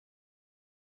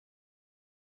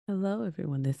Hello,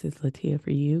 everyone. This is Latia for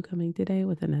you coming today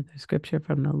with another scripture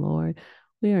from the Lord.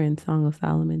 We are in Song of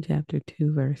Solomon, chapter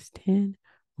 2, verse 10,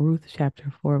 Ruth,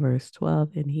 chapter 4, verse 12,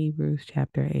 and Hebrews,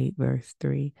 chapter 8, verse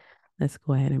 3. Let's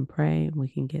go ahead and pray and we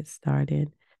can get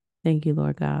started. Thank you,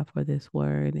 Lord God, for this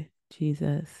word.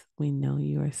 Jesus, we know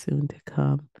you are soon to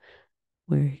come.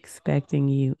 We're expecting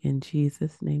you. In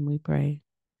Jesus' name we pray.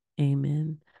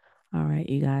 Amen. All right,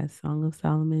 you guys, Song of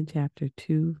Solomon, chapter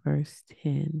 2, verse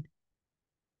 10.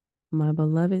 My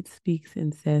beloved speaks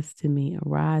and says to me,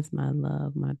 Arise, my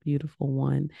love, my beautiful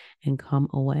one, and come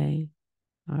away.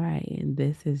 All right. And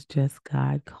this is just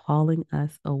God calling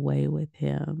us away with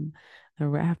Him. The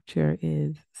rapture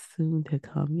is soon to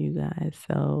come, you guys.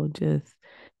 So just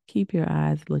keep your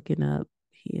eyes looking up.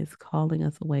 He is calling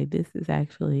us away. This is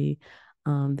actually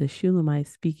the Shulamite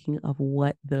speaking of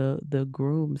what the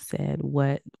groom said,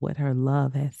 what her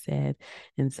love has said.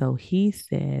 And so he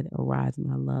said, Arise,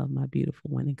 my love, my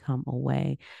beautiful one, and come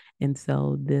away. And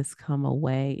so this come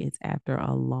away is after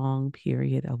a long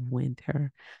period of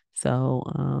winter. So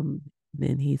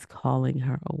then he's calling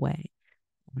her away,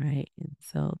 right? And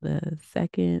so the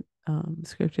second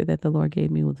scripture that the Lord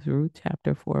gave me was Ruth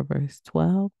chapter 4, verse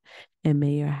 12. And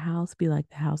may your house be like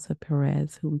the house of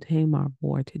Perez, whom Tamar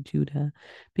bore to Judah,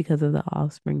 because of the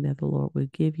offspring that the Lord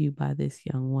would give you by this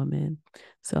young woman.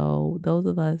 So, those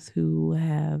of us who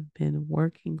have been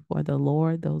working for the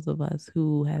Lord, those of us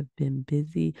who have been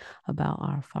busy about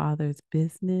our Father's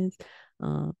business,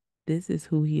 this is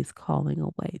who He is calling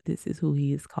away. This is who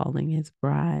He is calling His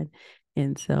bride.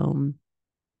 And so,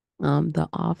 the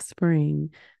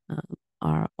offspring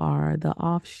are the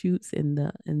offshoots in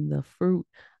the fruit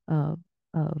of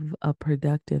a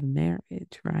productive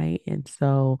marriage, right? And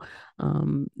so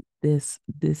this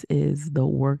is the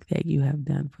work that you have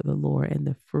done for the Lord and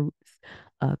the fruits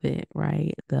of it,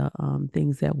 right? The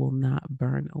things that will not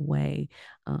burn away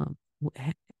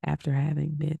after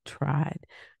having been tried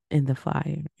in the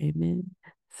fire. Amen.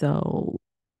 So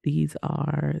these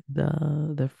are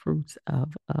the fruits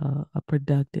of a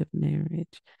productive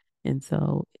marriage. And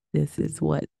so this is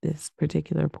what this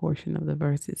particular portion of the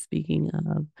verse is speaking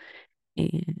of,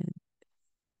 and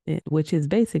which is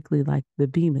basically like the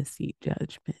Bema seat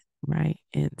judgment, right?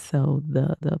 And so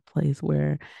the place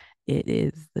where it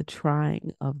is the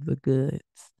trying of the goods,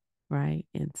 right?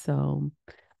 And so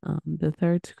the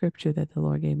third scripture that the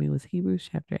Lord gave me was Hebrews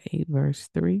chapter 8, verse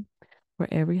 3, where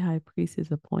every high priest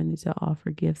is appointed to offer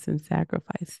gifts and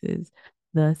sacrifices.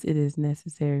 Thus, it is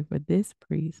necessary for this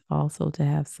priest also to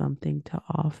have something to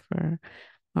offer.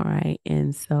 All right.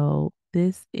 And so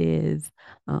this is,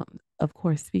 of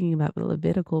course, speaking about the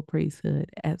Levitical priesthood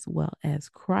as well as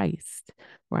Christ,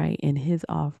 right? And his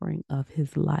offering of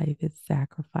his life, his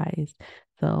sacrifice.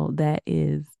 So that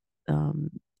is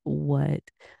what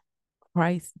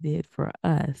Christ did for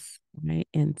us, right?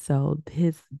 And so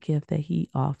his gift that he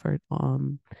offered,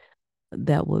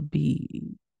 that would be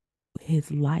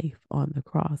his life on the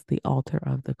cross, the altar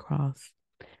of the cross.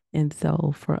 And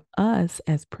so for us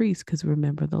as priests, because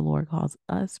remember the Lord calls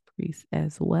us priests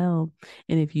as well.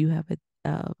 And if you have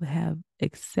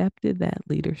accepted that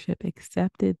leadership,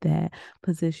 accepted that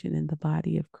position in the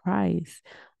body of Christ,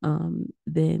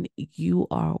 then you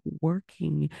are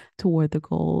working toward the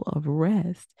goal of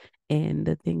rest and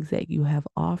the things that you have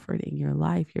offered in your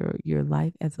life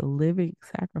as a living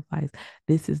sacrifice.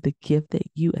 This is the gift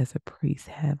that you as a priest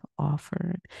have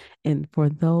offered. And for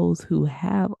those who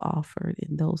have offered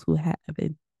and those who have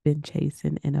been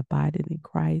chastened and abided in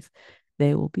Christ,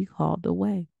 they will be called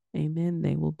away. Amen.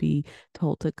 They will be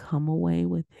told to come away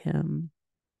with him.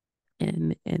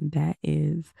 And that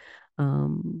is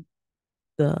um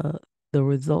the the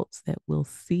results that we'll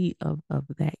see of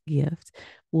that gift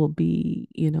will be,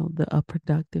 a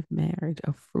productive marriage,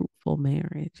 a fruitful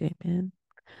marriage. Amen.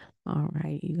 All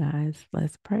right, you guys,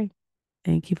 let's pray.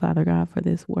 Thank you, Father God, for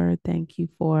this word. Thank you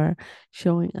for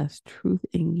showing us truth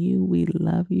in you. We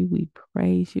love you. We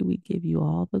praise you. We give you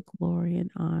all the glory and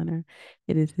honor.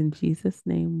 It is in Jesus'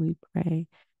 name we pray.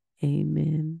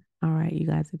 Amen. All right, you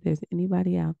guys, if there's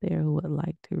anybody out there who would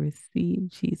like to receive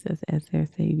Jesus as their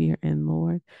Savior and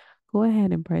Lord, go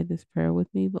ahead and pray this prayer with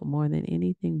me. But more than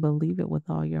anything, believe it with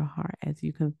all your heart as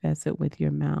you confess it with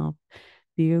your mouth.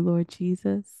 Dear Lord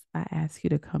Jesus, I ask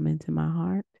you to come into my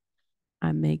heart.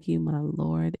 I make you my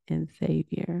Lord and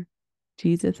Savior.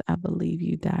 Jesus, I believe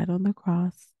you died on the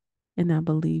cross, and I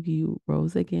believe you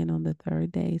rose again on the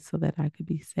third day so that I could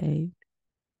be saved.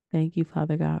 Thank you,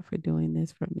 Father God, for doing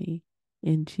this for me.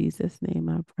 In Jesus' name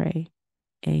I pray.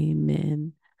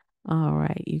 Amen. All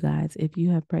right, you guys, if you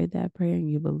have prayed that prayer and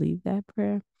you believe that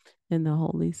prayer, then the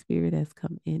Holy Spirit has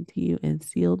come into you and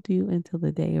sealed you until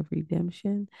the day of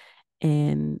redemption.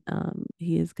 and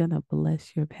He is going to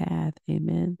bless your path.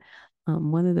 Amen.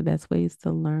 One of the best ways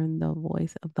to learn the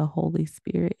voice of the Holy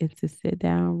Spirit is to sit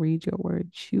down, read your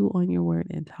word, chew on your word,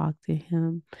 and talk to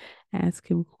Him. Ask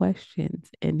Him questions,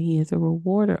 and He is a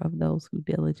rewarder of those who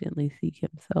diligently seek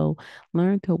Him. So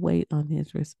learn to wait on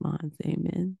His response.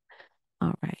 Amen.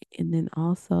 All right. And then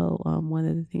also, one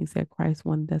of the things that Christ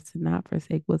wanted us to not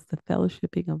forsake was the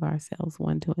fellowshipping of ourselves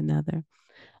one to another.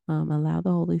 Allow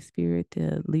the Holy Spirit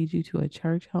to lead you to a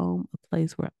church home, a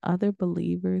place where other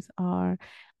believers are,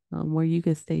 where you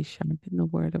can stay sharp in the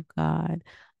Word of God.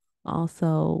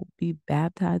 Also, be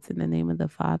baptized in the name of the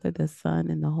Father, the Son,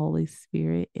 and the Holy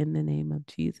Spirit in the name of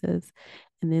Jesus.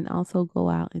 And then also go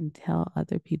out and tell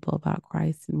other people about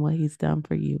Christ and what He's done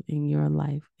for you in your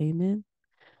life. Amen.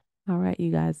 All right,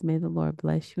 you guys, may the Lord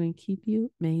bless you and keep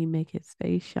you. May He make His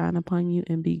face shine upon you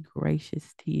and be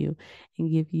gracious to you and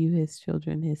give you, His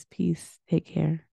children, His peace. Take care.